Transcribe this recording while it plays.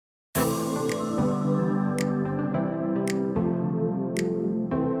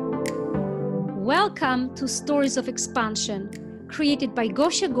Welcome to Stories of Expansion, created by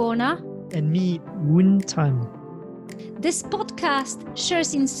Gosha Gona and me, Woon Tan. This podcast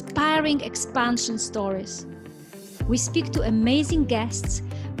shares inspiring expansion stories. We speak to amazing guests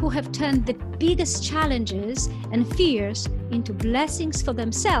who have turned the biggest challenges and fears into blessings for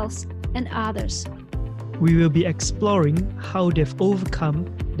themselves and others. We will be exploring how they've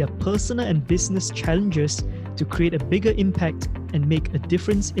overcome their personal and business challenges to create a bigger impact and make a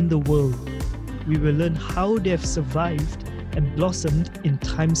difference in the world. We will learn how they have survived and blossomed in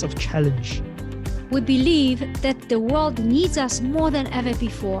times of challenge. We believe that the world needs us more than ever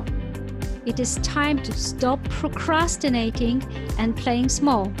before. It is time to stop procrastinating and playing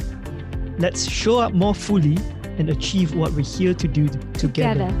small. Let's show up more fully and achieve what we're here to do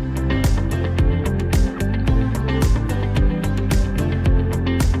together.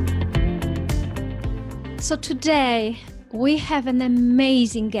 So today we have an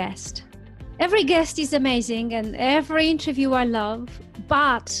amazing guest. Every guest is amazing and every interview I love,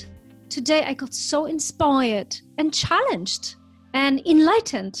 but today I got so inspired and challenged and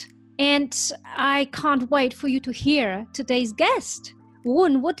enlightened, and I can't wait for you to hear today's guest.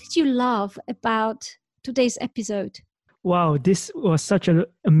 Woon, what did you love about today's episode? Wow, this was such an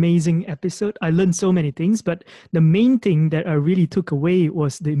amazing episode. I learned so many things, but the main thing that I really took away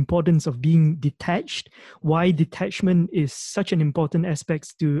was the importance of being detached, why detachment is such an important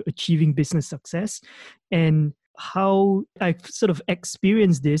aspect to achieving business success, and how I've sort of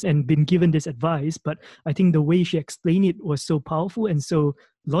experienced this and been given this advice, but I think the way she explained it was so powerful and so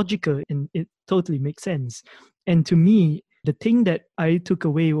logical, and it totally makes sense. And to me, the thing that I took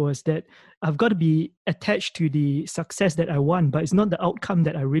away was that I've got to be attached to the success that I want, but it's not the outcome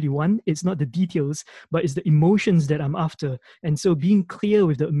that I really want. It's not the details, but it's the emotions that I'm after. And so being clear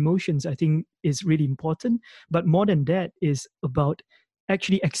with the emotions, I think, is really important. But more than that is about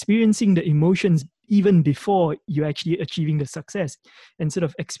actually experiencing the emotions even before you're actually achieving the success, and sort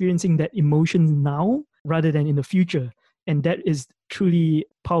of experiencing that emotion now rather than in the future. And that is truly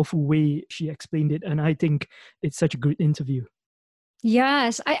powerful way she explained it. And I think it's such a great interview.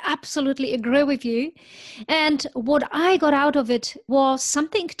 Yes, I absolutely agree with you. And what I got out of it was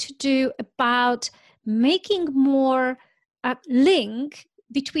something to do about making more a link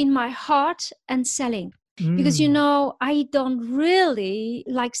between my heart and selling. Because, I don't really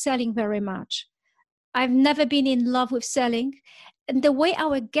like selling very much. I've never been in love with selling. And the way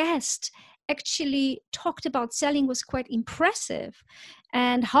our guest actually talked about selling was quite impressive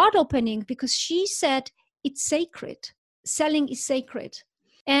and heart-opening, because she said it's sacred. Selling is sacred.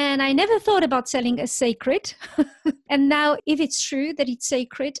 And I never thought about selling as sacred. And now, if it's true that it's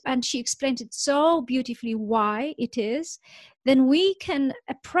sacred, and she explained it so beautifully why it is, then we can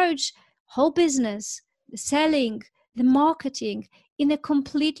approach whole business, the selling, the marketing in a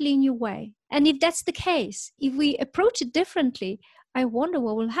completely new way. And if that's the case, if we approach it differently, I wonder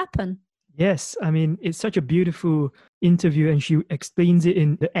what will happen. Yes, I mean, it's such a beautiful interview, and she explains it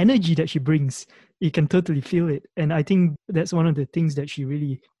in the energy that she brings. You can totally feel it. And I think that's one of the things that she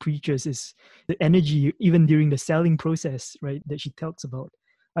really preaches, is the energy, even during the selling process, right, that she talks about.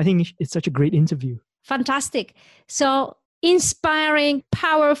 I think it's such a great interview. Fantastic. So inspiring,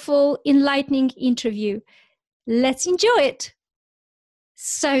 powerful, enlightening interview. Let's enjoy it.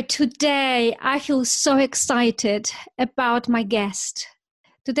 So today I feel so excited about my guest.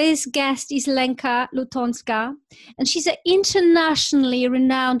 Today's guest is Lenka Lutonska, and she's an internationally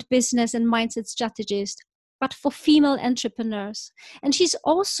renowned business and mindset strategist, but for female entrepreneurs. And she's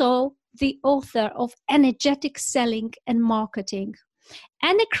also the author of Energetic Selling and Marketing,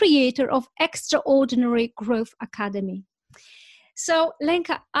 and a creator of Extraordinary Growth Academy. So,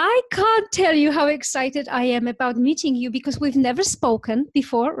 Lenka, I can't tell you how excited I am about meeting you, because we've never spoken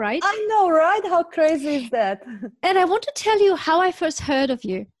before, right? I know, right? How crazy is that? And I want to tell you how I first heard of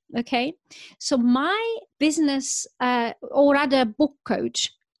you, okay? So my business, or rather book coach,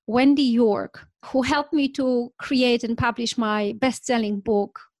 Wendy York, who helped me to create and publish my best-selling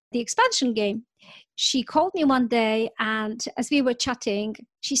book, The Expansion Game, she called me one day, and as we were chatting,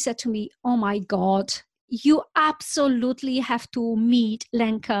 she said to me, "Oh my God, you absolutely have to meet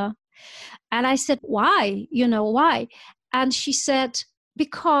Lenka." And I said, why? Why? And she said,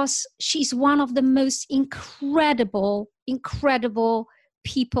 because she's one of the most incredible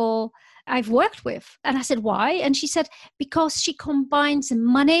people I've worked with. And I said, why? And she said, because she combines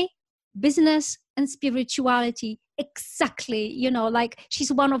money, business, and spirituality exactly, like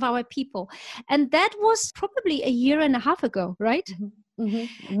she's one of our people. And that was probably a year and a half ago, right? Mm-hmm.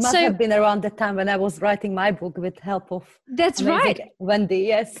 Mm-hmm. Must have been around the time when I was writing my book with help of Wendy,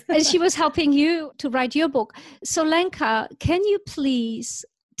 yes. And she was helping you to write your book. So Lenka, can you please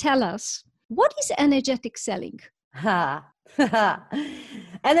tell us What is energetic selling?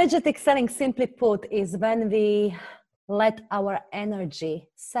 Energetic selling, simply put, is when we let our energy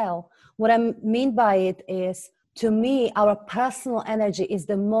sell. What I mean by it is, to me, our personal energy is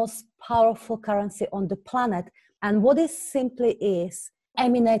the most powerful currency on the planet. And what it simply is,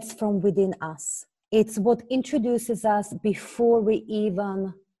 emanates from within us. It's what introduces us before we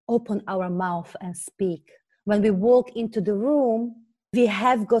even open our mouth and speak. When we walk into the room, we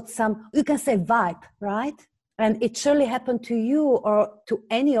have got some, you can say, vibe, right? And it surely happened to you or to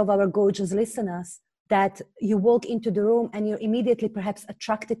any of our gorgeous listeners that you walk into the room and you're immediately perhaps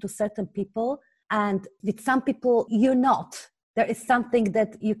attracted to certain people. And with some people, you're not. There is something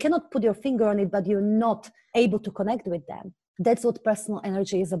that you cannot put your finger on it, but you're not able to connect with them. That's what personal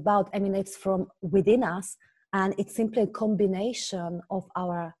energy is about, emanates from within us. And it's simply a combination of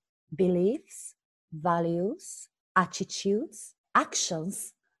our beliefs, values, attitudes,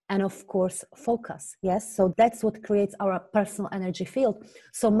 actions, and of course, focus. Yes. So that's what creates our personal energy field.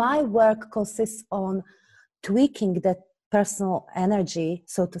 So my work consists on tweaking that personal energy,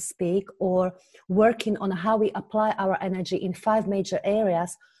 so to speak, or working on how we apply our energy in 5 major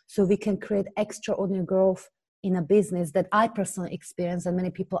areas so we can create extraordinary growth in a business that I personally experience and many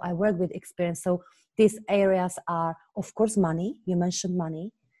people I work with experience. So these areas are, of course, money. You mentioned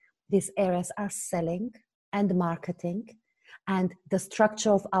money. These areas are selling and marketing and the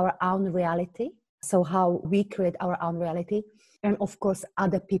structure of our own reality. So how we create our own reality, and of course,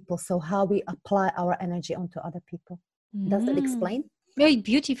 other people. So how we apply our energy onto other people. Does that explain? Very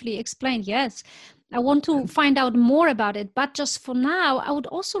beautifully explained, yes. I want to find out more about it. But just for now, I would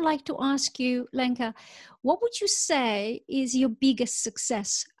also like to ask you, Lenka, what would you say is your biggest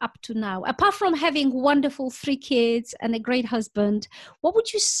success up to now? Apart from having wonderful 3 kids and a great husband, what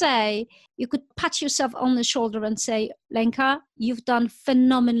would you say you could pat yourself on the shoulder and say, Lenka, you've done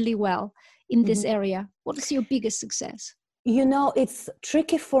phenomenally well in this area? What is your biggest success? You know, it's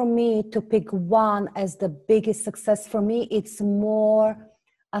tricky for me to pick one as the biggest success. For me, it's more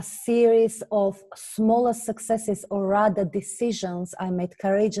a series of smaller successes, or rather decisions I made,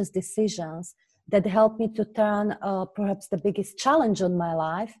 courageous decisions that helped me to turn perhaps the biggest challenge on my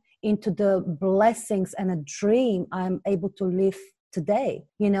life into the blessings and a dream I'm able to live today.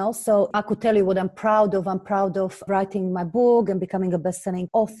 You know, so I could tell you what I'm proud of. I'm proud of writing my book and becoming a best-selling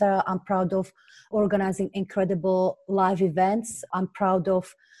author. I'm proud of organizing incredible live events. I'm proud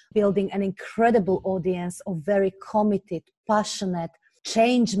of building an incredible audience of very committed, passionate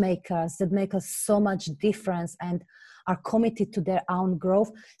change makers that make us so much difference and are committed to their own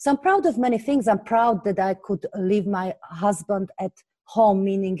growth. So I'm proud of many things. I'm proud that I could leave my husband at home,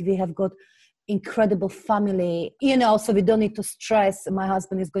 meaning we have got incredible family, you know, so we don't need to stress my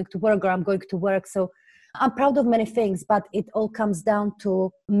husband is going to work or I'm going to work. So I'm proud of many things, but it all comes down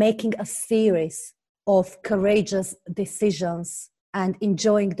to making a series of courageous decisions and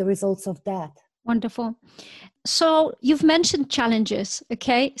enjoying the results of that. Wonderful. So you've mentioned challenges,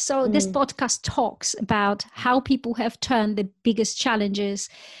 okay? So this podcast talks about how people have turned the biggest challenges,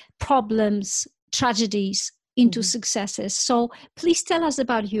 problems, tragedies into successes. So please tell us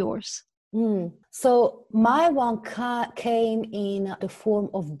about yours. So my one came in the form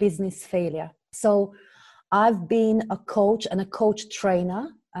of business failure. So I've been a coach and a coach trainer,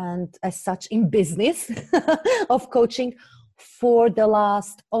 and as such in business of coaching for the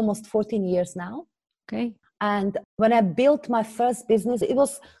last almost 14 years now. Okay. And when I built my first business, it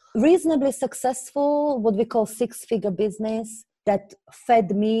was reasonably successful, what we call 6-figure business that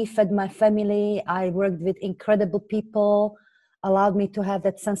fed me, fed my family. I worked with incredible people, allowed me to have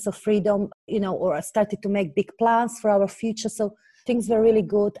that sense of freedom, you know, or I started to make big plans for our future. So things were really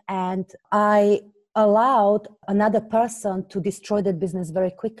good. And I allowed another person to destroy that business very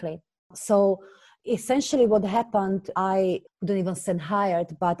quickly. So essentially what happened, I wouldn't even say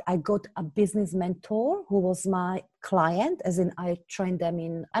hired, but I got a business mentor who was my client, as in I trained them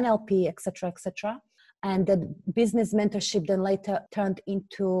in NLP, etc., etc. And that business mentorship then later turned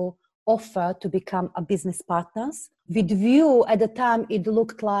into offer to become a business partners. With View at the time, it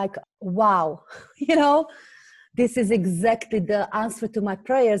looked like, wow, you know, this is exactly the answer to my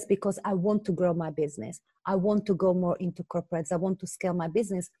prayers, because I want to grow my business. I want to go more into corporates. I want to scale my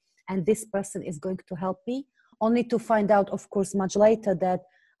business. And this person is going to help me, only to find out, of course, much later that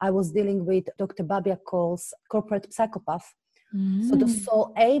I was dealing with Dr. Babiakol's corporate psychopath. So the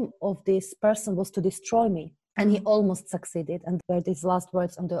sole aim of this person was to destroy me. And he almost succeeded. And there were these last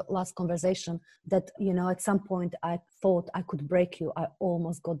words on the last conversation that, you know, at some point I thought I could break you. I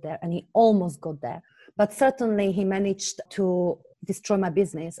almost got there. And he almost got there. But certainly he managed to destroy my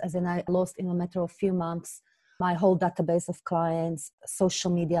business, as in I lost in a matter of few months my whole database of clients,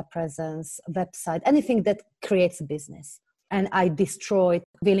 social media presence, website, anything that creates a business. And I destroyed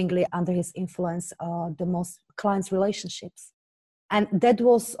willingly under his influence the most clients' relationships. And that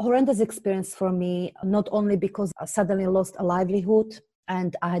was a horrendous experience for me, not only because I suddenly lost a livelihood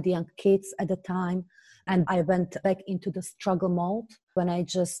and I had young kids at the time, and I went back into the struggle mode when I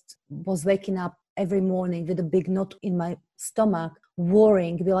just was waking up every morning with a big knot in my stomach,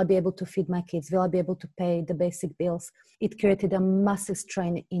 worrying, will I be able to feed my kids? Will I be able to pay the basic bills? It created a massive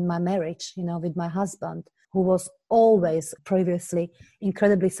strain in my marriage, with my husband, who was always previously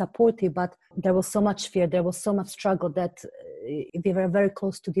incredibly supportive, but there was so much fear, there was so much struggle that we were very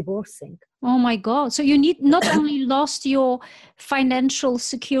close to divorcing. Oh my God. So you not only lost your financial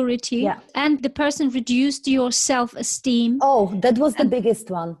security, and the person reduced your self-esteem. Oh, that was the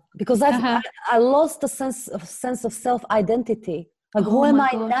biggest one, because I lost the sense of self-identity. Like, who am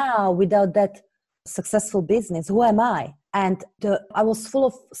I now without that successful business? Who am I? And I was full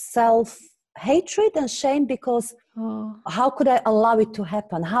of self-hatred and shame, because how could I allow it to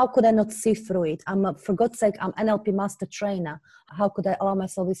happen? How could I not see through it? For God's sake, I'm NLP master trainer. How could I allow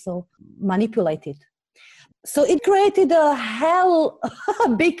myself to be so manipulated? So it created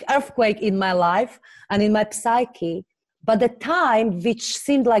a big earthquake in my life and in my psyche. But the time, which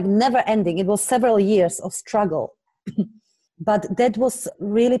seemed like never ending, it was several years of struggle. But that was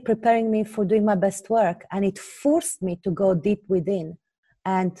really preparing me for doing my best work. And it forced me to go deep within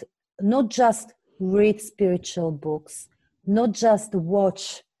and not just read spiritual books, not just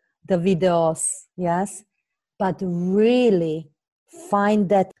watch the videos, yes, but really find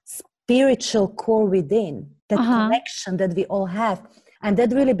that spiritual core within, that connection that we all have. And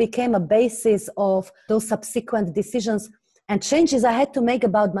that really became a basis of those subsequent decisions and changes I had to make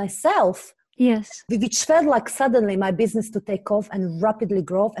about myself. Yes. Which felt like suddenly my business to take off and rapidly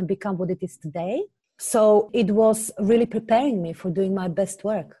grow and become what it is today. So it was really preparing me for doing my best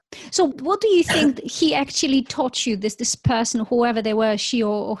work. So what do you think he actually taught you, this person, whoever they were, she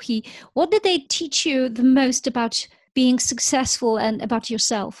or he? What did they teach you the most about being successful and about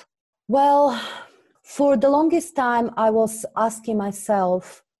yourself? Well, for the longest time, I was asking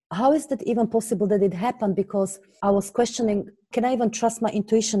myself, how is that even possible that it happened? Because I was questioning, can I even trust my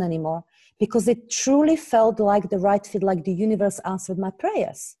intuition anymore? Because it truly felt like the right fit, like the universe answered my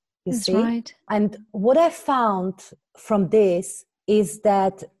prayers. That's right. And what I found from this is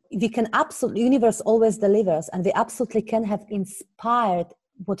that we can absolutely, universe always delivers, and we absolutely can have inspired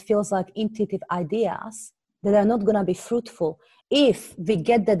what feels like intuitive ideas that are not going to be fruitful if we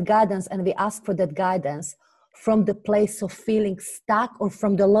get that guidance and we ask for that guidance from the place of feeling stuck or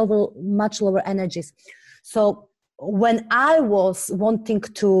from the level, much lower energies. So when I was wanting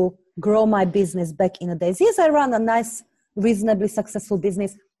to grow my business back in the days, yes, I ran a nice, reasonably successful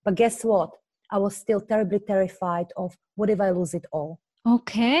business, but guess what? I was still terribly terrified of what if I lose it all?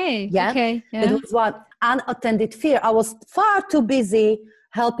 Okay. Yeah. Okay. Yeah. It was one unattended fear. I was far too busy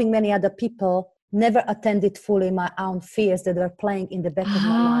helping many other people, never attended fully my own fears that were playing in the back of my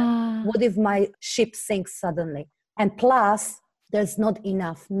mind. What if my ship sinks suddenly? And plus, there's not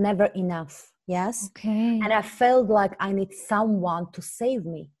enough, never enough. Yes. Okay. And I felt like I need someone to save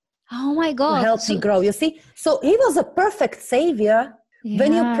me. Oh my God. To help me grow. You see? So he was a perfect savior. Yeah.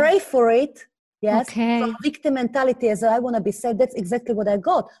 When you pray for it, yes, from victim mentality as I want to be saved, that's exactly what I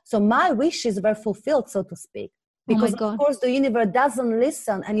got. So my wishes were fulfilled, so to speak. Because of course the universe doesn't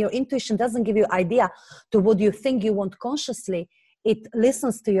listen and your intuition doesn't give you idea to what you think you want consciously. It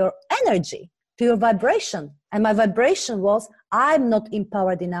listens to your energy, to your vibration. And my vibration was, I'm not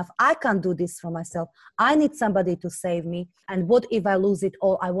empowered enough. I can't do this for myself. I need somebody to save me. And what if I lose it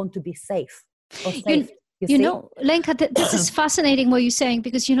all? I want to be safe or safe. You know, Lenka, this is fascinating what you're saying,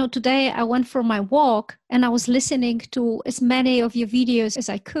 because, today I went for my walk and I was listening to as many of your videos as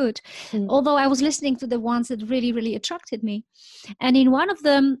I could, although I was listening to the ones that really, really attracted me. And in one of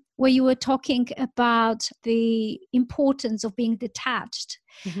them, where you were talking about the importance of being detached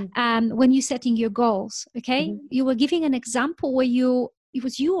when you're setting your goals, okay? You were giving an example where it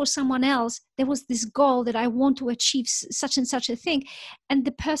was you or someone else, there was this goal that I want to achieve such and such a thing, and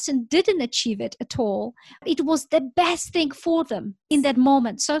the person didn't achieve it at all. It was the best thing for them in that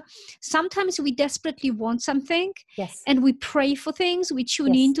moment. So sometimes we desperately want something, and we pray for things, we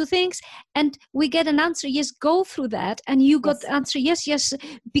tune into things, and we get an answer, yes, go through that. And you got the answer, yes,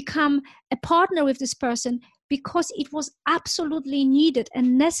 become a partner with this person, because it was absolutely needed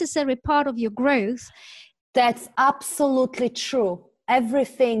and necessary part of your growth. That's absolutely true.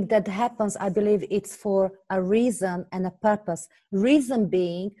 Everything that happens, I believe it's for a reason and a purpose. Reason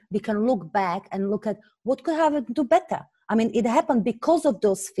being, we can look back and look at what could I do better. I mean, it happened because of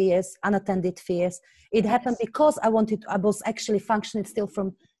those fears, unattended fears. It happened because I was actually functioning still from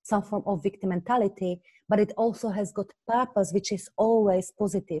some form of victim mentality, but it also has got purpose, which is always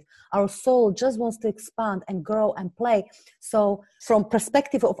positive. Our soul just wants to expand and grow and play. So from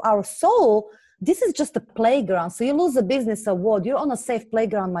perspective of our soul, this is just a playground. So you lose a business award, you're on a safe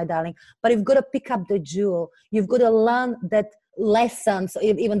playground, my darling, but you've got to pick up the jewel. You've got to learn that lesson. So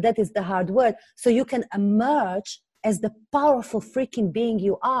even that is the hard word. So you can emerge as the powerful freaking being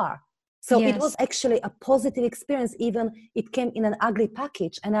you are. So It was actually a positive experience, even it came in an ugly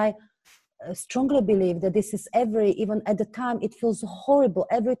package. And I strongly believe that this is even at the time, it feels horrible.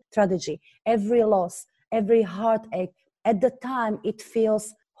 Every tragedy, every loss, every heartache, at the time, it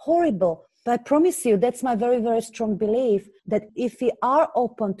feels horrible. But I promise you, that's my very, very strong belief that if we are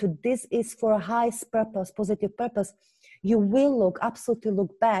open to this is for a highest purpose, positive purpose, you will absolutely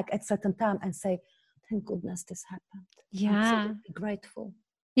look back at certain time and say, thank goodness this happened. Yeah. I'm absolutely grateful.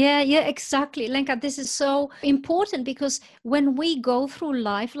 Yeah, exactly. Lenka, this is so important because when we go through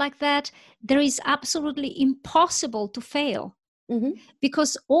life like that, there is absolutely impossible to fail. Mm-hmm.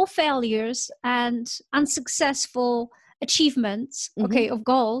 Because all failures and unsuccessful achievements, Mm-hmm. of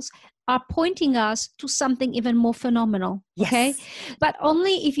goals are pointing us to something even more phenomenal. Yes. Okay. But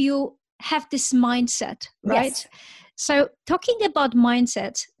only if you have this mindset, right? Yes. So talking about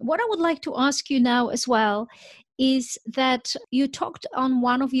mindset, what I would like to ask you now as well is that you talked on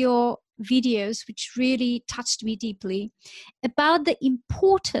one of your videos, which really touched me deeply, about the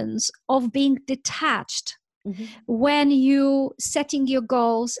importance of being detached when you setting your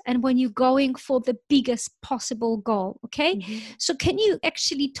goals and when you're going for the biggest possible goal. Okay. So can you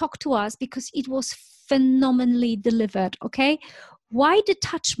actually talk to us, because it was phenomenally delivered. Okay. Why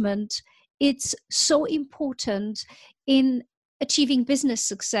detachment it's so important in achieving business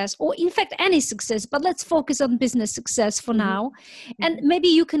success, or in fact any success, but let's focus on business success for now. And maybe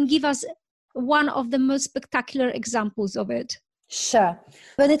you can give us one of the most spectacular examples of it. Sure.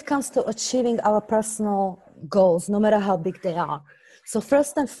 When it comes to achieving our personal goals, no matter how big they are, so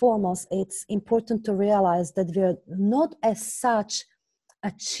first and foremost, it's important to realize that we're not as such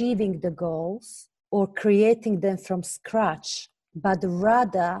achieving the goals or creating them from scratch, but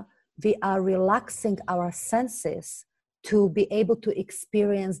rather we are relaxing our senses to be able to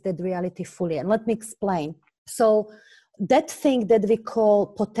experience that reality fully. And let me explain. So that thing that we call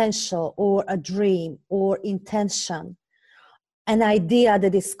potential or a dream or intention, an idea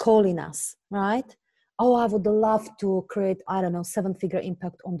that is calling us, right? Oh, I would love to create, 7-figure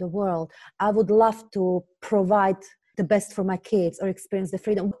impact on the world. I would love to provide the best for my kids or experience the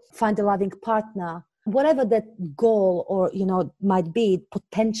freedom, find a loving partner, whatever that goal or, might be,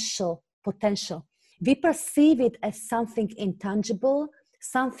 potential. We perceive it as something intangible,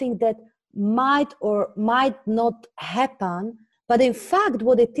 something that might or might not happen. But in fact,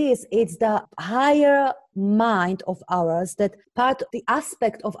 what it is, it's the higher mind of ours, that part of the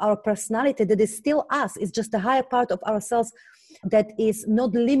aspect of our personality that is still us, is just a higher part of ourselves that is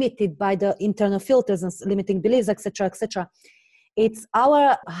not limited by the internal filters and limiting beliefs, etc., etc. It's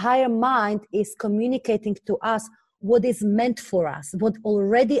our higher mind is communicating to us what is meant for us, what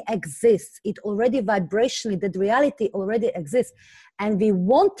already exists. It already vibrationally, that reality already exists. And we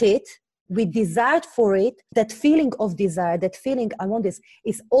want it, we desired for it. That feeling of desire, that feeling, I want this,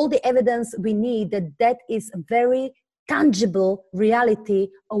 is all the evidence we need that is a very tangible reality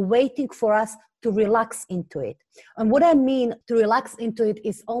awaiting for us to relax into it. And what I mean to relax into it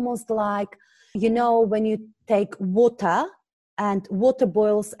is almost like, when you take water, and water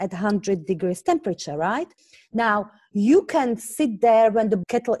boils at 100 degrees temperature, right? Now, you can sit there when the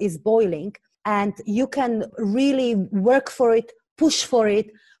kettle is boiling and you can really work for it, push for it,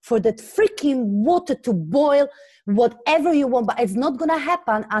 for that freaking water to boil, whatever you want, but it's not going to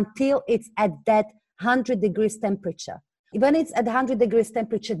happen until it's at that 100 degrees temperature. When it's at 100 degrees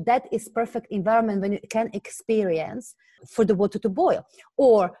temperature, that is perfect environment when you can experience for the water to boil.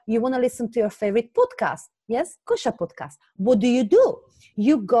 Or you want to listen to your favorite podcast. Yes, Kusha podcast. What do?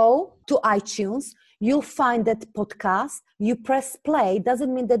 You go to iTunes, you'll find that podcast, you press play.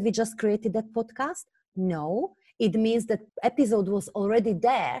 Doesn't mean that we just created that podcast. No, it means that episode was already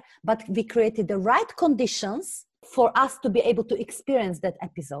there, but we created the right conditions for us to be able to experience that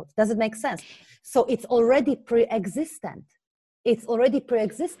episode. Does it make sense? So it's already pre-existent.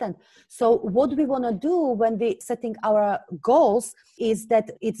 So what we want to do when we setting our goals is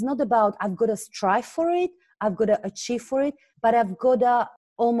that it's not about I've got to strive for it, I've got to achieve for it, but I've got to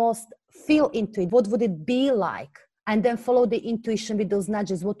almost feel into it. What would it be like? And then follow the intuition with those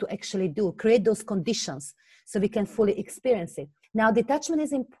nudges, what to actually do, create those conditions so we can fully experience it. Now, detachment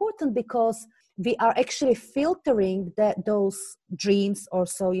is important because we are actually filtering those dreams or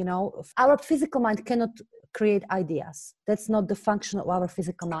so, our physical mind cannot create ideas. That's not the function of our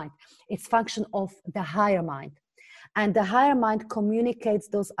physical mind. It's function of the higher mind. And the higher mind communicates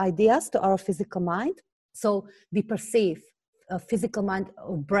those ideas to our physical mind. So we perceive, physical mind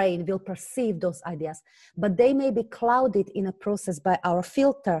or brain will perceive those ideas, but they may be clouded in a process by our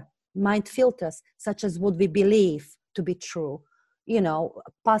mind filters, such as what we believe to be true,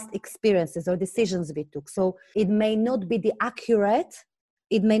 past experiences or decisions we took. So it may not be the accurate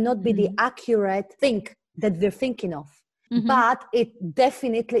thing that we're thinking of, but it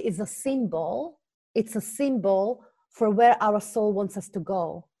definitely is a symbol. It's a symbol for where our soul wants us to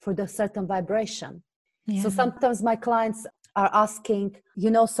go, for the certain vibration. Yeah. So sometimes my clients are asking,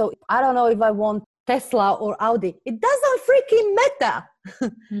 so I don't know if I want Tesla or Audi. It doesn't freaking matter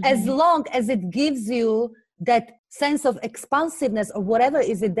as long as it gives you that sense of expansiveness or whatever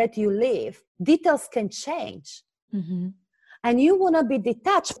is it that you live. Details can change. And you want to be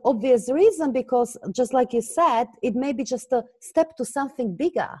detached, obvious reason, because just like you said, it may be just a step to something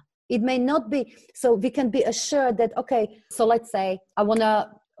bigger. It may not be. So we can be assured that, okay, so let's say I want to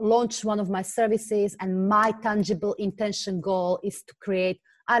launch one of my services and my tangible intention goal is to create,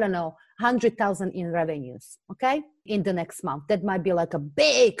 100,000 in revenues, okay, in the next month. That might be like a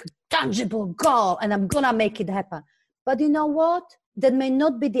big tangible goal and I'm going to make it happen. But you know what? That may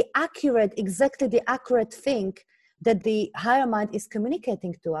not be exactly the accurate thing that the higher mind is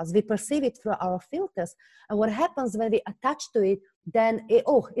communicating to us. We perceive it through our filters. And what happens when we attach to it, then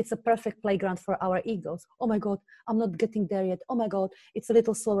it's a perfect playground for our egos. Oh my God, I'm not getting there yet. Oh my God, it's a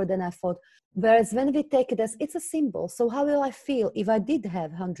little slower than I thought. Whereas when we take it as it's a symbol, so how will I feel if I did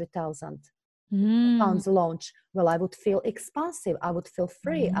have 100,000 pounds launch? Well, I would feel expansive. I would feel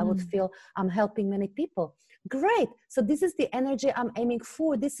free. I would feel I'm helping many people. Great. So this is the energy I'm aiming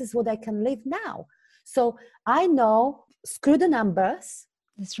for. This is what I can live now. So I know, screw the numbers.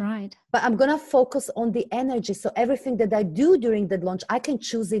 That's right. But I'm going to focus on the energy. So everything that I do during that launch, I can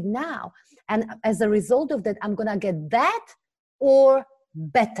choose it now. And as a result of that, I'm going to get that or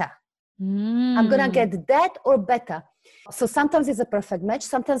better. I'm going to get that or better. So sometimes it's a perfect match.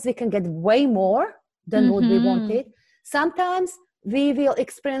 Sometimes we can get way more than what we wanted. Sometimes we will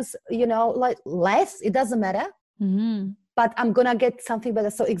experience, like less. It doesn't matter. But I'm going to get something better.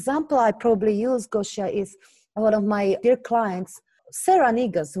 So example I probably use, Gosia, is one of my dear clients, Sarah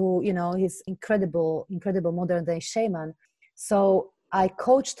Negas, who, is incredible modern day shaman. So I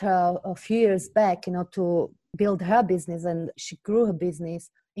coached her a few years back, to build her business, and she grew her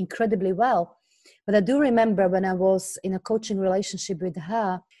business incredibly well. But I do remember when I was in a coaching relationship with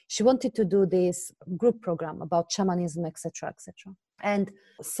her, she wanted to do this group program about shamanism, etc., etc. And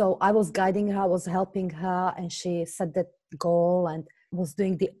so I was guiding her, I was helping her, and she set that goal and was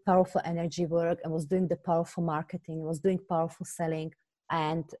doing the powerful energy work and was doing the powerful marketing, was doing powerful selling.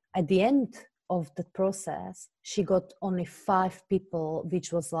 And at the end of the process, she got only 5 people,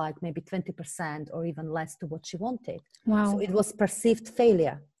 which was like maybe 20% or even less to what she wanted. Wow. So it was perceived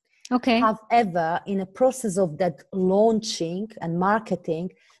failure. Okay. However, in a process of that launching and marketing,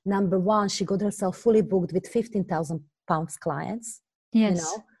 number one, she got herself fully booked with 15,000 pounds clients.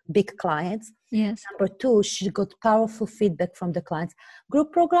 Yes. Big clients. Yes. Number 2, she got powerful feedback from the clients.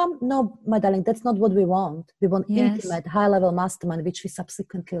 Group program? No, my darling, that's not what we want. We want intimate, high-level mastermind, which we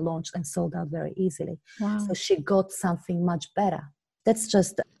subsequently launched and sold out very easily. Wow. So she got something much better. That's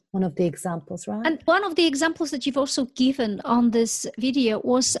just one of the examples, right? And one of the examples that you've also given on this video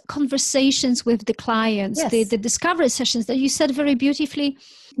was conversations with the clients, yes. the discovery sessions that you said very beautifully.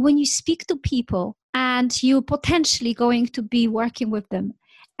 When you speak to people and you're potentially going to be working with them,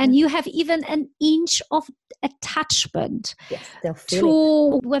 and you have even an inch of attachment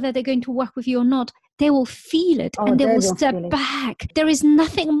to whether they're going to work with you or not, they will feel it and they will step back. There is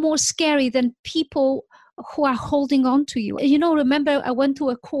nothing more scary than people who are holding on to you. Remember I went to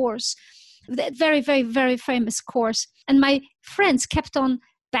a course, a very, very, very famous course, and my friends kept on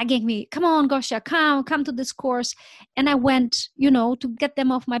begging me, come on, Gosia, come to this course. And I went, to get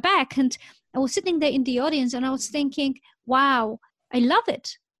them off my back. And I was sitting there in the audience and I was thinking, wow, I love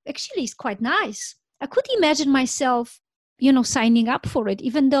it. Actually, it's quite nice. I could imagine myself, signing up for it,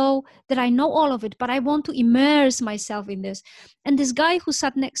 even though that I know all of it, but I want to immerse myself in this. And this guy who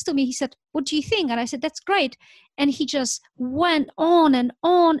sat next to me, he said, what do you think? And I said, that's great. And he just went on and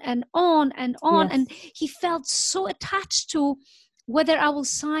on and on and on. Yes. And he felt so attached to whether I will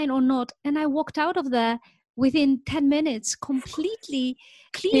sign or not. And I walked out of there within 10 minutes completely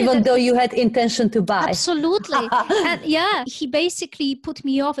clear. Even though you had intention to buy. Absolutely. And yeah, he basically put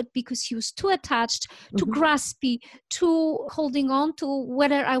me off it because he was too attached, too graspy, too holding on to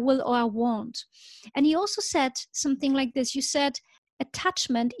whether I will or I won't. And he also said something like this. You said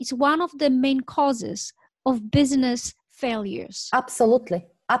attachment is one of the main causes of business failures. Absolutely.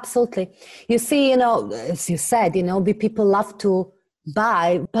 You see, as you said, we people love to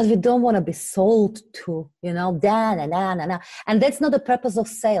buy, but we don't want to be sold to, and that's not the purpose of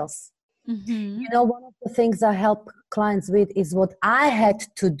sales. One of the things I help clients with is what I had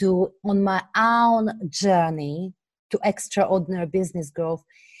to do on my own journey to extraordinary business growth.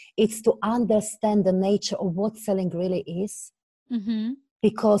 It's to understand the nature of what selling really is.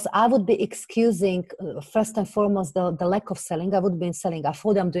 Because I would be excusing, first and foremost, the lack of selling. I would be selling. I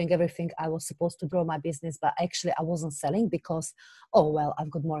thought I'm doing everything I was supposed to grow my business, but actually I wasn't selling because, I've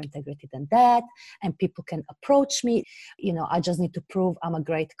got more integrity than that. And people can approach me. I just need to prove I'm a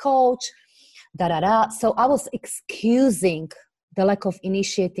great coach. So I was excusing the lack of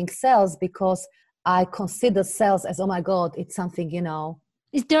initiating sales because I consider sales as, oh my God, it's something,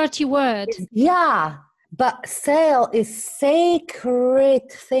 It's dirty word. Yeah. But sale is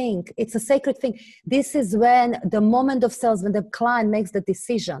sacred thing. It's a sacred thing. This is when the moment of sales, when the client makes the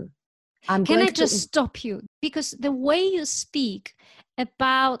decision. Can I just stop you? Because the way you speak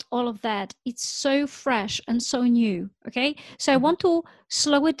about all of that, it's so fresh and so new. Okay. So I want to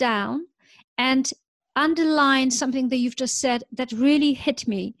slow it down and underline something that you've just said that really hit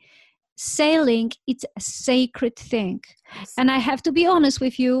me. Selling, it's a sacred thing. And I have to be honest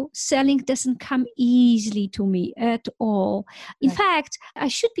with you, selling doesn't come easily to me at all. In fact, I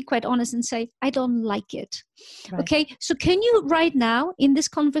should be quite honest and say, I don't like it. Right. Okay. So can you right now in this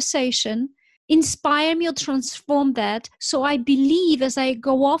conversation, inspire me or transform that? So I believe as I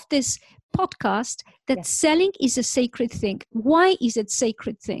go off this podcast that selling is a sacred thing. Why is it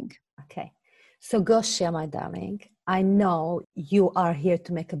sacred thing? Okay. So Gosia, my darling, I know you are here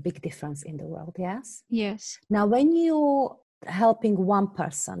to make a big difference in the world, yes? Yes. Now, when you're helping one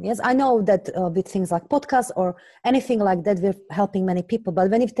person, yes, I know that with things like podcasts or anything like that, we're helping many people.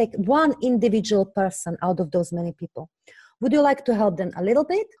 But when you take one individual person out of those many people, would you like to help them a little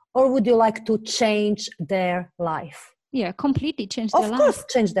bit or would you like to change their life? Yeah, completely change their life. Of course,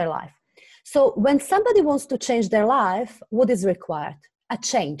 change their life. So when somebody wants to change their life, what is required? A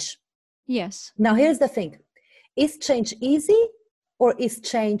change. Yes. Now, here's the thing. Is change easy or is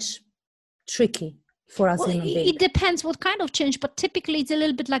change tricky for us human beings? It depends what kind of change, but typically it's a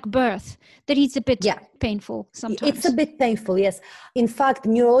little bit like birth, that it's a bit painful sometimes. It's a bit painful, yes. In fact,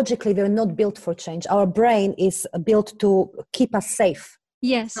 neurologically, we're not built for change. Our brain is built to keep us safe.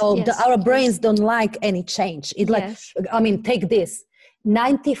 Yes. So our brains don't like any change. Take this.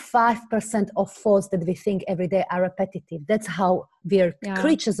 95% of thoughts that we think every day are repetitive. That's how we're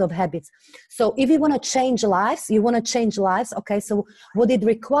creatures of habits. So if you want to change lives, okay, so what it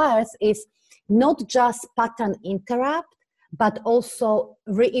requires is not just pattern interrupt, but also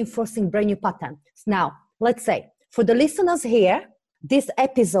reinforcing brand new patterns. Now, let's say for the listeners here, this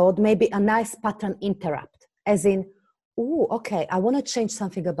episode may be a nice pattern interrupt, as in, okay, I want to change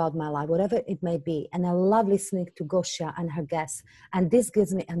something about my life, whatever it may be. And I love listening to Gosia and her guests. And this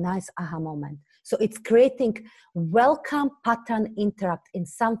gives me a nice aha moment. So it's creating welcome pattern interrupt in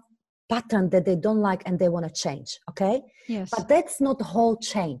some pattern that they don't like and they want to change. Okay? Yes. But that's not the whole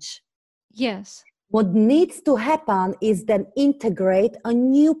change. Yes. What needs to happen is then integrate a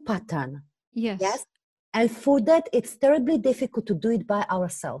new pattern. Yes. Yes. And for that, it's terribly difficult to do it by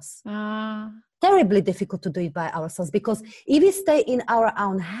ourselves. Terribly difficult to do it by ourselves because if we stay in our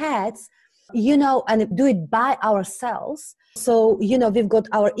own heads, and do it by ourselves. So, we've got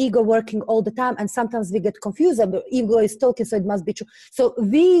our ego working all the time and sometimes we get confused. But ego is talking, so it must be true. So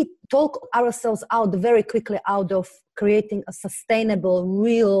we talk ourselves out very quickly out of creating a sustainable,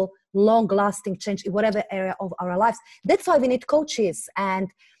 real, long-lasting change in whatever area of our lives. That's why we need coaches and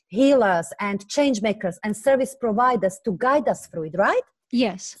healers and change makers and service providers to guide us through it, right?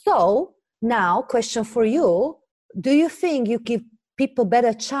 Yes. So now, question for you. Do you think you give people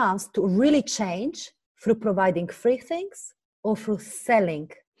better chance to really change through providing free things or through selling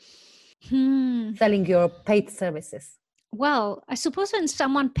your paid services? Well, I suppose when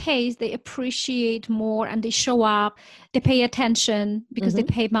someone pays, they appreciate more and they show up, they pay attention because they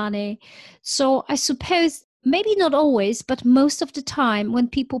pay money. So I suppose maybe not always, but most of the time when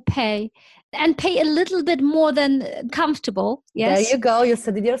people pay and pay a little bit more than comfortable. Yes. There you go. You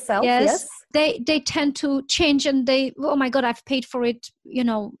said it yourself. Yes. they tend to change, and oh my God, I've paid for it,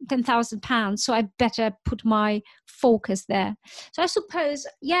 £10,000, so I better put my focus there. So I suppose,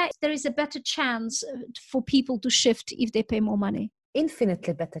 there is a better chance for people to shift if they pay more money.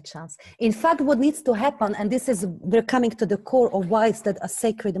 Infinitely better chance. In fact, what needs to happen, and we're coming to the core of why is that a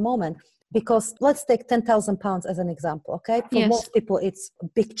sacred moment, because let's take £10,000 as an example, okay? For most people, it's a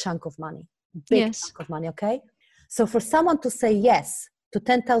big chunk of money. Chunk of money, okay? So for someone to say yes to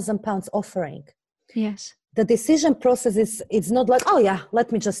 £10,000 offering, the decision process is not like, oh yeah,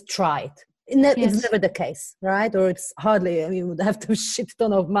 let me just try it. It's never the case, right? Or it's hardly, you would have to shit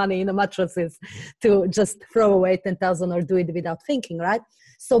ton of money in the mattresses to just throw away 10,000 or do it without thinking, right?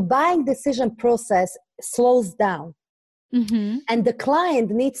 So buying decision process slows down. Mm-hmm. And the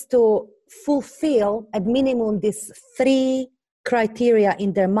client needs to fulfill at minimum these 3 criteria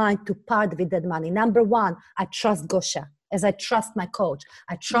in their mind to part with that money. Number 1, I trust Gosha as I trust my coach.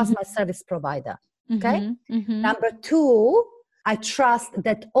 I trust my service provider. Okay. Mm-hmm. Number 2, I trust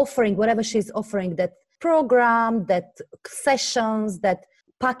that offering, whatever she's offering, that program, that sessions, that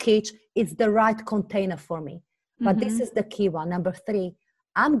package is the right container for me. But this is the key one. Number 3,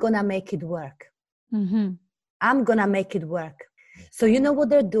 I'm going to make it work. Mm-hmm. I'm going to make it work. So you know what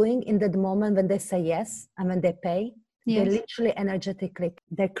they're doing in that moment when they say yes and when they pay? They literally energetically,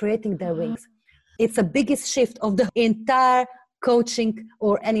 they're creating their wings. It's the biggest shift of the entire coaching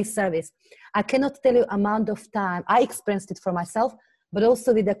or any service. I cannot tell you amount of time. I experienced it for myself, but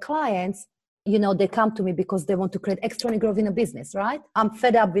also with the clients, they come to me because they want to create extra growth in a business, right? I'm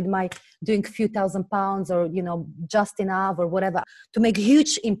fed up with my doing few £1,000s or, just enough or whatever to make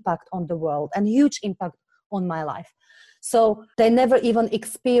huge impact on the world and huge impact on my life. So they never even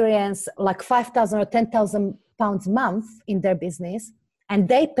experience like 5,000 or 10,000 pounds a month in their business. And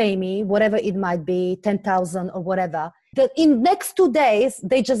they pay me whatever it might be, 10,000 or whatever. That in next 2 days,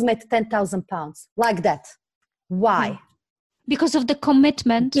 they just made 10,000 pounds like that. Why? Because of the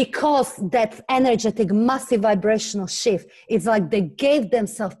commitment. Because that energetic, massive vibrational shift. It's like they gave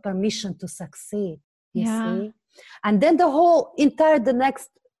themselves permission to succeed. You see? And then the next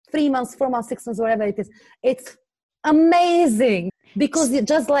 3 months, 4 months, 6 months, whatever it is, it's amazing. Because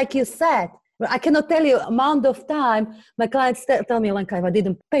just like you said, I cannot tell you amount of time my clients tell me, Lenka, if I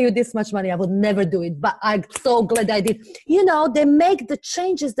didn't pay you this much money, I would never do it. But I'm so glad I did. They make the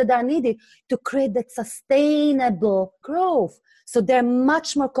changes that are needed to create that sustainable growth. So they're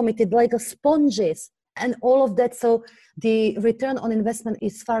much more committed, like sponges and all of that. So the return on investment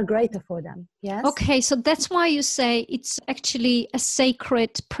is far greater for them. Yes. Okay. So that's why you say it's actually a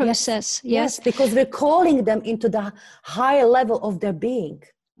sacred process. Yes. Because we're calling them into the higher level of their being.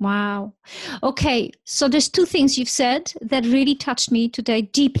 Wow. Okay. So there's 2 things you've said that really touched me today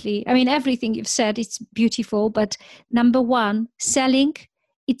deeply. I mean, everything you've said, it's beautiful. But number 1, selling,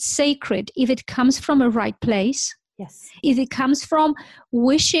 it's sacred if it comes from a right place. Yes. If it comes from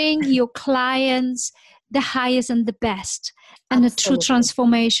wishing your clients the highest and the best and a true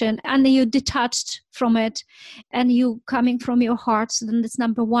transformation, and you're detached from it and you coming from your heart. So then that's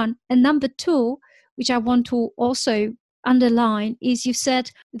number 1. And number 2, which I want to also underline, is you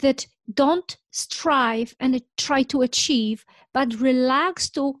said that don't strive and try to achieve, but relax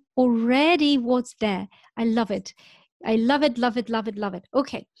to already what's there. I love it. I love it, love it, love it, love it.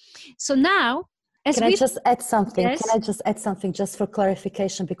 Okay. So now, Can I just add something? Yes? Can I just add something just for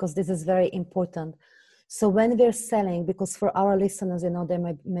clarification, because this is very important. So when we're selling, because for our listeners, they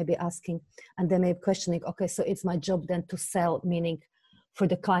may be asking and they may be questioning, okay, so it's my job then to sell, meaning for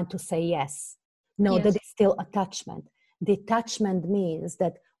the client to say yes. No, that is still attachment. Detachment means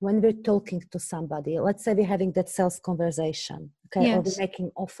that when we're talking to somebody, let's say we're having that sales conversation, okay, or we're making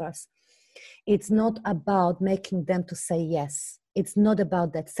offers, it's not about making them to say yes. It's not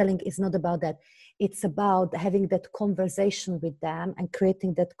about that. Selling is not about that. It's about having that conversation with them and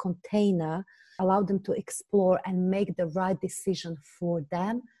creating that container, allow them to explore and make the right decision for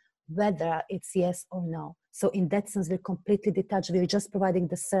them, whether it's yes or no. So in that sense, we're completely detached. We're just providing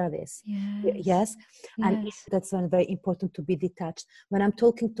the service. Yes. And that's when very important to be detached. When I'm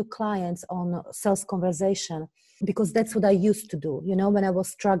talking to clients on sales conversation, because that's what I used to do, when I was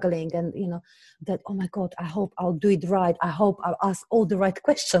struggling and, that, oh my God, I hope I'll do it right. I hope I'll ask all the right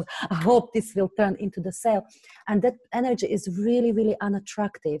questions. I hope this will turn into the sale. And that energy is really, really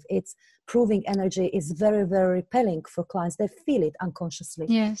unattractive. It's proving energy is very, very repelling for clients. They feel it unconsciously.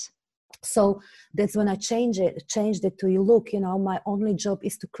 Yes. So that's when I changed it to, look, my only job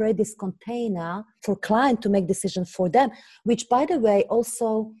is to create this container for client to make decisions for them, which, by the way,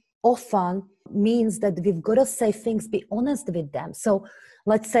 also often means that we've got to say things, be honest with them. So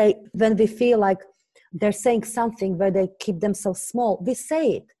let's say when we feel like they're saying something where they keep themselves small, we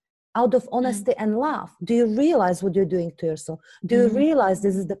say it. out of honesty and love. Do you realize what you're doing to yourself? Do you realize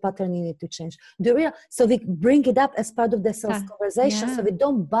this is the pattern you need to change? Do you realize? So we bring it up as part of the sales conversation. So we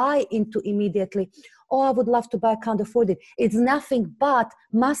don't buy into immediately, oh, I would love to buy, I can't afford it. It's nothing but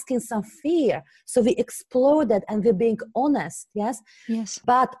masking some fear. So we explore that and we're being honest, yes? Yes.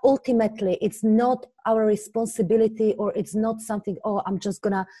 But ultimately, it's not our responsibility, or it's not something, oh, I'm just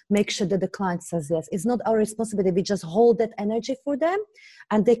going to make sure that the client says yes. It's not our responsibility. We just hold that energy for them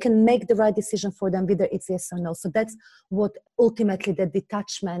and they can make the right decision for them, whether it's yes or no. So that's what ultimately the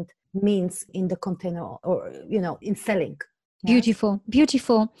detachment means in the container, or, you know, in selling. Yeah? Beautiful,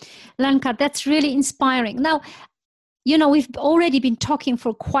 beautiful. Lenka, that's really inspiring. Now, you know, we've already been talking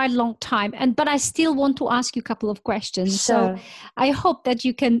for quite a long time, but I still want to ask you a couple of questions. Sure. So I hope that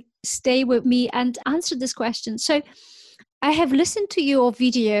you can stay with me and answer this question. So I have listened to your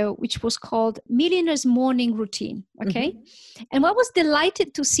video, which was called Millionaire's Morning Routine. Okay. And I was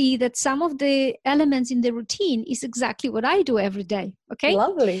delighted to see that some of the elements in the routine is exactly what I do every day. Okay.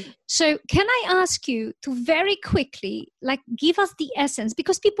 Lovely. So can I ask you to very quickly, like, give us the essence,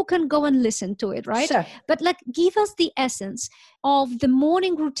 because people can go and listen to it, right? Sure. But like, give us the essence of the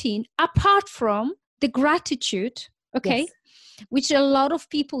morning routine, apart from the gratitude. Okay. Yes. Which a lot of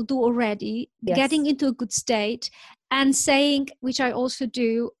people do already, Yes. getting into a good state and saying, which I also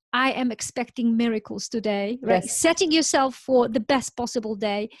do, I am expecting miracles today, right? Yes. Setting yourself for the best possible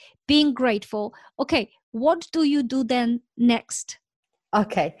day, being grateful. Okay, what do you do then next?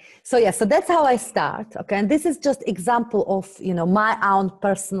 Okay. So yeah, so that's how I start. Okay. And this is just example of, you know, my own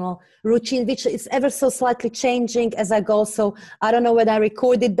personal routine, which is ever so slightly changing as I go. So I don't know when I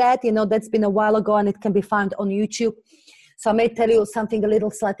recorded that, you know, that's been a while ago and it can be found on YouTube. So I may tell you something a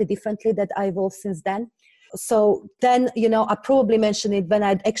little slightly differently that I evolved since then. So then, you know, I probably mention it when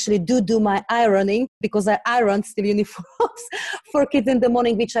I actually do my ironing, because I iron still uniforms for kids in the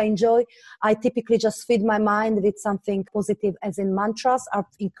morning, which I enjoy. I typically just feed my mind with something positive, as in mantras are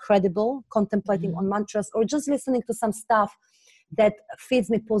incredible, contemplating on mantras, or just listening to some stuff that feeds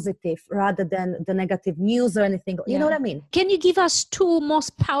me positive rather than the negative news or anything. You know what I mean? Can you give us two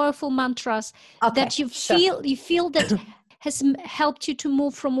most powerful mantras that you feel that has helped you to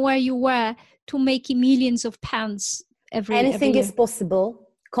move from where you were to making millions of pounds every year? Anything is possible.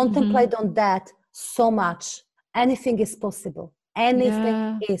 Contemplate on that so much. Anything is possible.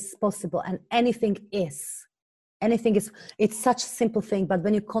 Anything is possible, and anything is. Anything is. It's such a simple thing, but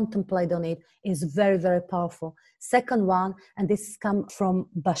when you contemplate on it, it's very, very powerful. Second one, and this comes from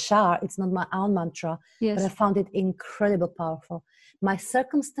Bashar, it's not my own mantra, but I found it incredibly powerful. My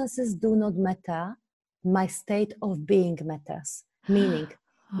circumstances do not matter. My state of being matters. Meaning,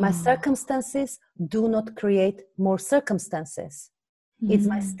 my circumstances do not create more circumstances. It's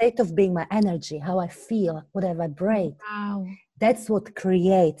my state of being, my energy, how I feel, what I vibrate. Wow. That's what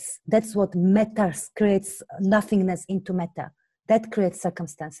creates, that's what matters, creates nothingness into matter. That creates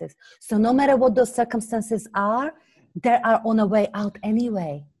circumstances. So no matter what those circumstances are, they are on a way out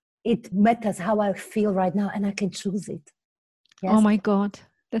anyway. It matters how I feel right now, and I can choose it. Yes? Oh my God.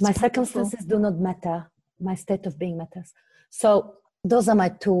 That's my powerful. Circumstances do not matter. My state of being matters. So those are my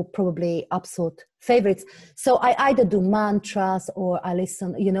two probably absolute favorites. So I either do mantras or I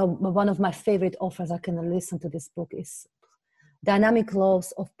listen, you know, one of my favorite authors I can listen to this book is Dynamic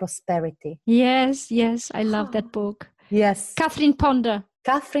Laws of Prosperity. Yes, I love that book. Yes. Catherine Ponder.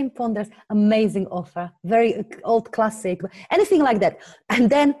 Catherine Ponder's amazing author, very old classic, anything like that. And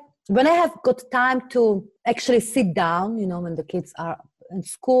then when I have got time to actually sit down, you know, when the kids are in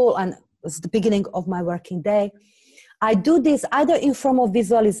school and it's the beginning of my working day, I do this either in form of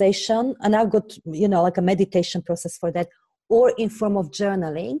visualization, and I've got, you know, like a meditation process for that, or in form of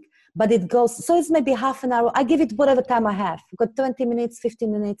journaling. But it goes, so it's maybe half an hour. I give it whatever time I have. I've got 20 minutes,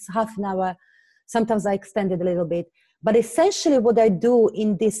 15 minutes, half an hour. Sometimes I extend it a little bit. But essentially what I do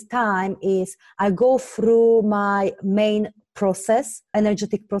in this time is I go through my main process,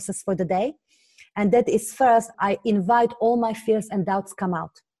 energetic process for the day. And that is first, I invite all my fears and doubts come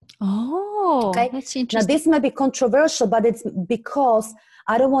out. Oh, okay. That's interesting. Now, this may be controversial, but it's because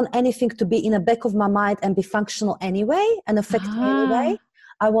I don't want anything to be in the back of my mind and be functional anyway and affect me anyway.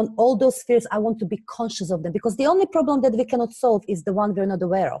 I want all those fears, I want to be conscious of them, because the only problem that we cannot solve is the one we're not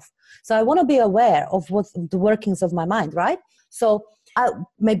aware of. So I want to be aware of what the workings of my mind, right? So I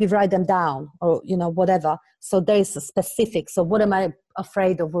maybe write them down or, you know, whatever. So there is a specific. So what am I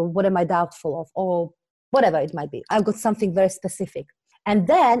afraid of, or what am I doubtful of, or whatever it might be. I've got something very specific. And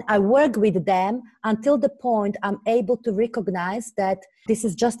then I work with them until the point I'm able to recognize that this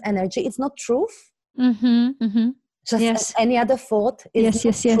is just energy. It's not truth. Just Yes. as any other thought. It's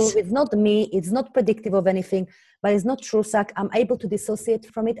Yes. not true. It's not me. It's not predictive of anything, but it's not true. So I'm able to dissociate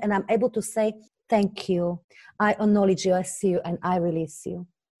from it, and I'm able to say, thank you. I acknowledge you, I see you, and I release you.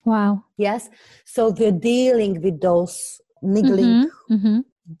 Wow. Yes. So we're dealing with those niggling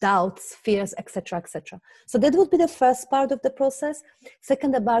doubts, fears, etc., etc. So that would be the first part of the process.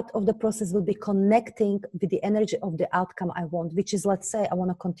 Second part of the process will be connecting with the energy of the outcome I want, which is, let's say, I want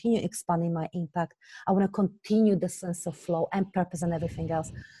to continue expanding my impact. I want to continue the sense of flow and purpose and everything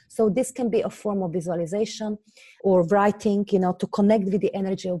else. So this can be a form of visualization or writing, to connect with the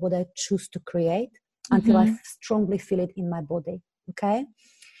energy of what I choose to create until I strongly feel it in my body. Okay.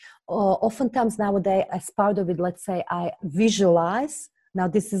 Oftentimes nowadays, as part of it, let's say I visualize. Now,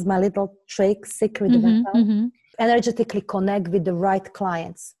 this is my little trick, secret weapon. Energetically connect with the right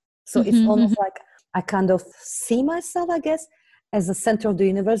clients. So it's almost like I kind of see myself, I guess, as the center of the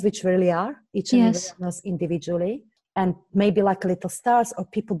universe, which we really are, each and every one of us individually. And maybe like little stars or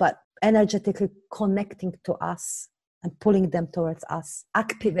people, but energetically connecting to us and pulling them towards us.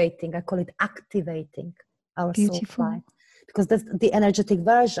 Activating, I call it activating our soul flight. Because that's the energetic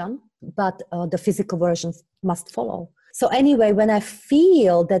version, but the physical version must follow. So anyway, when I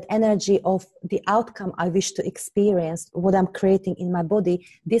feel that energy of the outcome I wish to experience, what I'm creating in my body,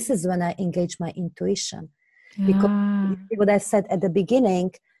 this is when I engage my intuition. Because what I said at the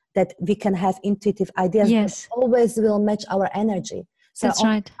beginning, that we can have intuitive ideas, but always will match our energy. So that's I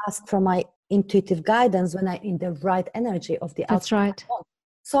right. ask for my intuitive guidance when I'm in the right energy of the outcome. That's right.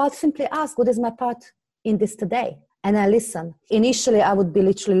 So I'll simply ask, what is my part in this today? And I listen. Initially, I would be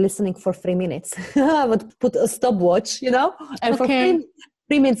literally listening for 3 minutes. I would put a stopwatch, and for 3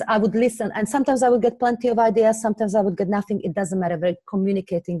 minutes, I would listen. And sometimes I would get plenty of ideas. Sometimes I would get nothing. It doesn't matter. We're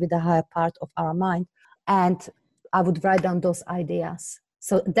communicating with the higher part of our mind. And I would write down those ideas.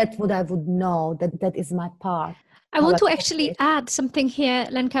 So that's what I would know, that is my part. I want to actually add something here,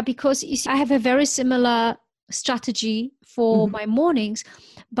 Lenka, because I have a very similar strategy for my mornings.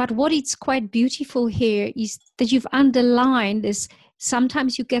 But what is quite beautiful here is that you've underlined this.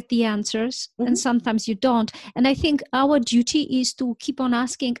 Sometimes you get the answers and sometimes you don't. And I think our duty is to keep on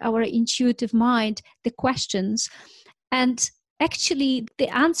asking our intuitive mind the questions. And actually, the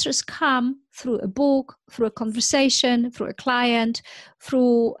answers come through a book, through a conversation, through a client,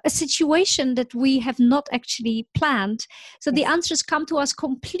 through a situation that we have not actually planned. So the answers come to us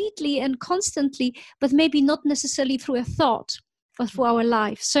completely and constantly, but maybe not necessarily through a thought, but through our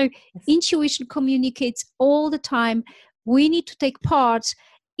life. So intuition communicates all the time. We need to take part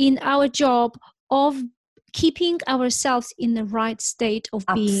in our job of keeping ourselves in the right state of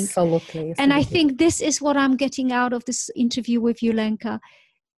being. Absolutely. And I think this is what I'm getting out of this interview with you, Lenka.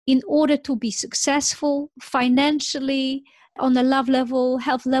 In order to be successful financially, on a love level,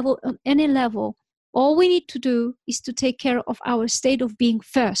 health level, on any level, all we need to do is to take care of our state of being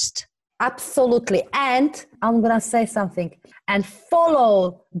first. Absolutely. And I'm going to say something. And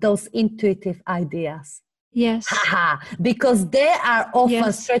follow those intuitive ideas. Yes. Because they are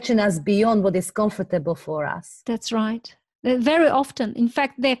often stretching us beyond what is comfortable for us. That's right. Very often. In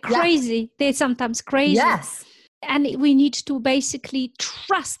fact, they're crazy. Yeah. They're sometimes crazy. Yes. And we need to basically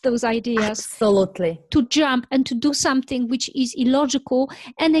trust those ideas. Absolutely. To jump and to do something which is illogical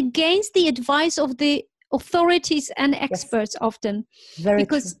and against the advice of the authorities and experts often. Very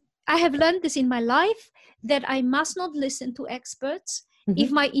because true. I have learned this in my life, that I must not listen to experts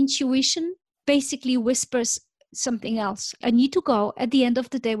if my intuition basically whispers something else. I need to go at the end of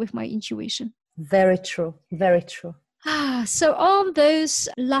the day with my intuition. Very true. Very true. So on those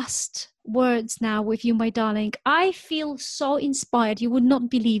last words now with you, my darling, I feel so inspired. You would not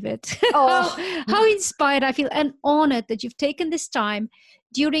believe it. How inspired I feel, and honored that you've taken this time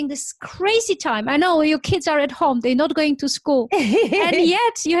during this crazy time. I know your kids are at home. They're not going to school. And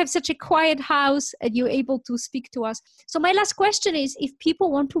yet you have such a quiet house and you're able to speak to us. So my last question is, if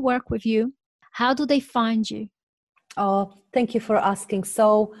people want to work with you, how do they find you? Oh, thank you for asking.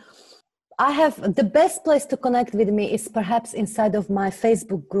 So I have the best place to connect with me is perhaps inside of my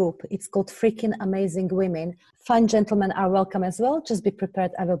Facebook group. It's called Freaking Amazing Women. Fine gentlemen are welcome as well. Just be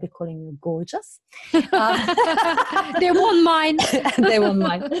prepared. I will be calling you gorgeous. They won't mind. They won't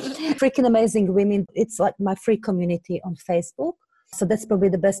mind. Freaking Amazing Women. It's like my free community on Facebook. So that's probably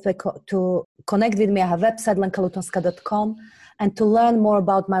the best way to connect with me. I have a website, lenkalutonska.com. And to learn more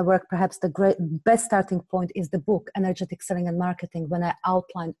about my work, perhaps the best starting point is the book, Energetic Selling and Marketing, when I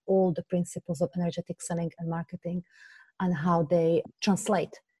outline all the principles of energetic selling and marketing and how they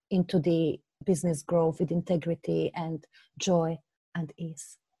translate into the business growth with integrity and joy and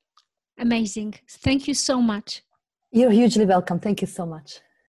ease. Amazing. Thank you so much. You're hugely welcome. Thank you so much.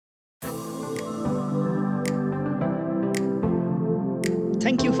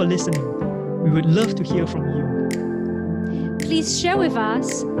 Thank you for listening. We would love to hear from you. Please share with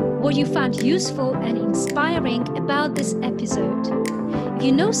us what you found useful and inspiring about this episode. If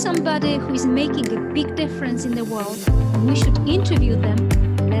you know somebody who is making a big difference in the world and we should interview them,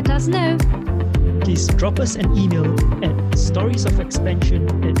 let us know. Please drop us an email at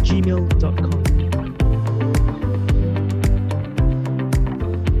storiesofexpansion@gmail.com.